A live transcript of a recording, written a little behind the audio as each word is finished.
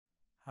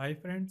Hi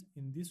friends,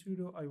 in this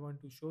video I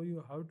want to show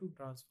you how to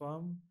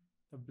transform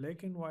the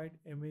black and white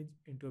image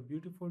into a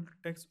beautiful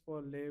text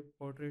overlay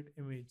portrait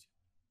image.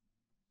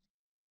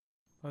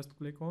 First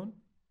click on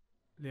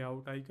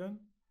layout icon,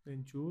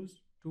 then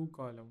choose two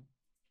column.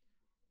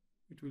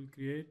 It will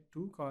create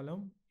two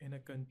column in a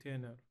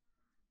container.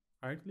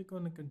 Right click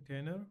on a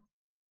container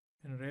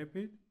and wrap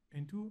it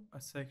into a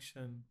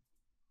section.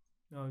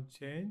 Now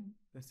change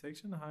the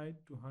section height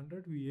to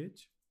 100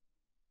 VH.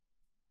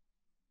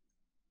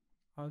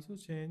 Also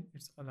change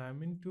its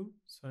alignment to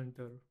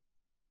center.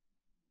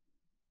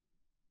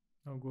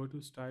 Now go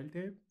to Style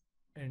tab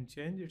and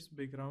change its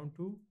background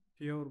to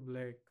pure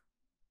black.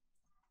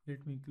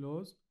 Let me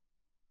close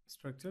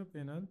Structure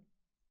panel.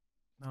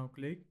 Now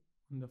click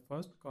on the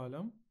first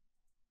column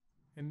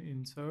and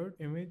insert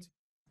image.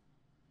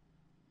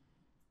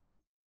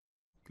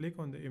 Click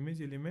on the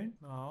image element.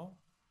 Now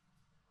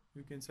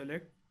you can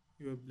select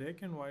your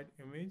black and white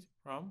image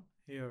from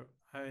here.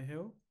 I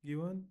have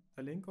given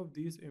the link of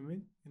this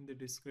image in the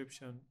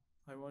description.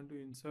 I want to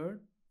insert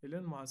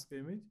Elon Musk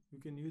image. You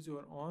can use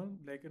your own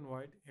black and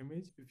white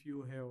image if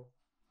you have.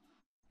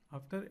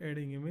 After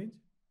adding image,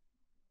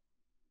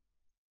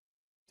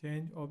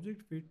 change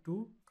object fit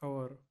to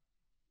cover.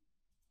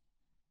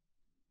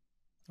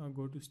 Now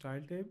go to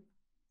Style tab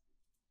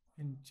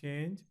and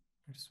change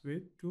its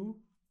width to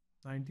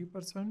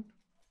 90%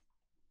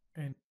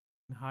 and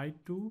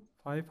height to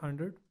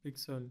 500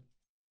 pixel.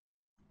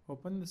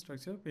 Open the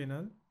structure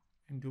panel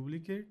and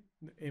duplicate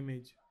the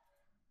image.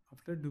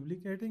 After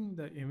duplicating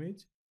the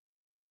image,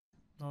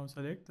 now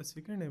select the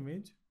second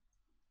image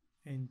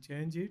and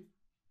change it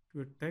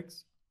to a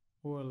text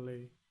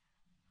overlay.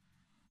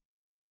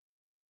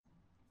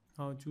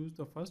 Now choose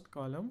the first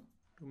column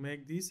to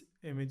make these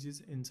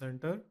images in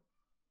center.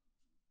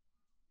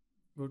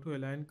 Go to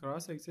Align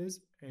Cross Axis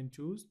and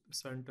choose the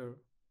center.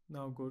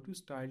 Now go to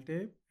Style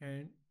tab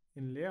and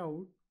in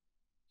Layout,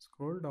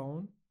 scroll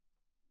down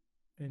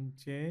and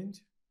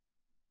change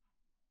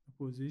the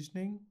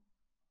positioning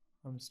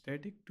from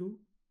static to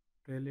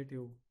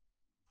relative.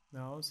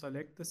 Now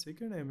select the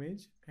second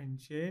image and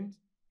change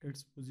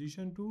its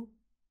position to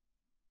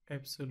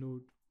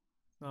absolute.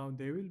 Now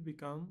they will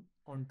become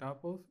on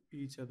top of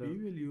each other.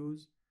 We will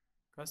use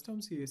custom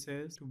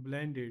CSS to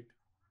blend it.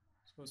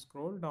 So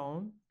scroll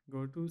down,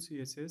 go to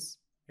CSS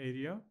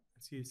area.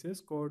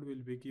 CSS code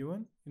will be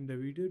given in the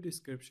video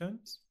description.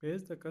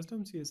 Paste the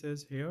custom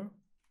CSS here.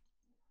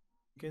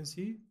 You can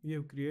see we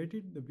have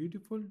created the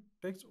beautiful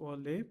text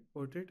overlay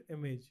portrait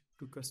image.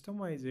 To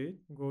customize it,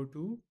 go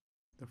to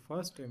the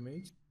first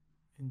image.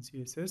 In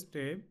CSS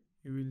tab,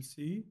 you will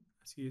see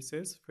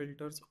CSS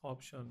filters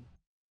option.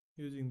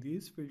 Using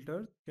these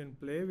filters, you can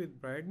play with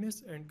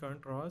brightness and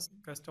contrast,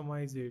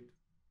 customize it.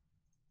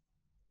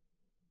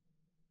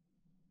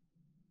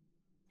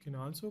 You can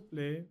also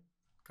play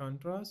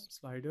contrast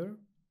slider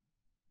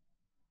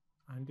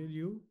until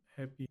you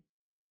happy.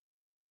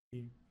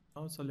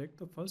 Now select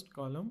the first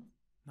column.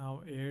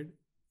 Now add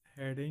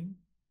heading,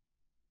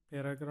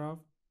 paragraph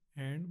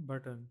and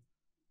button.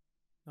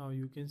 Now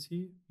you can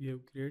see we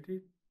have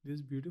created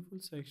this beautiful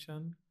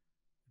section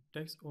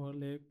text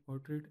overlay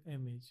portrait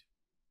image.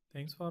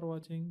 Thanks for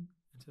watching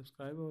and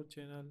subscribe our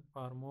channel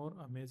for more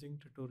amazing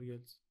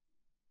tutorials.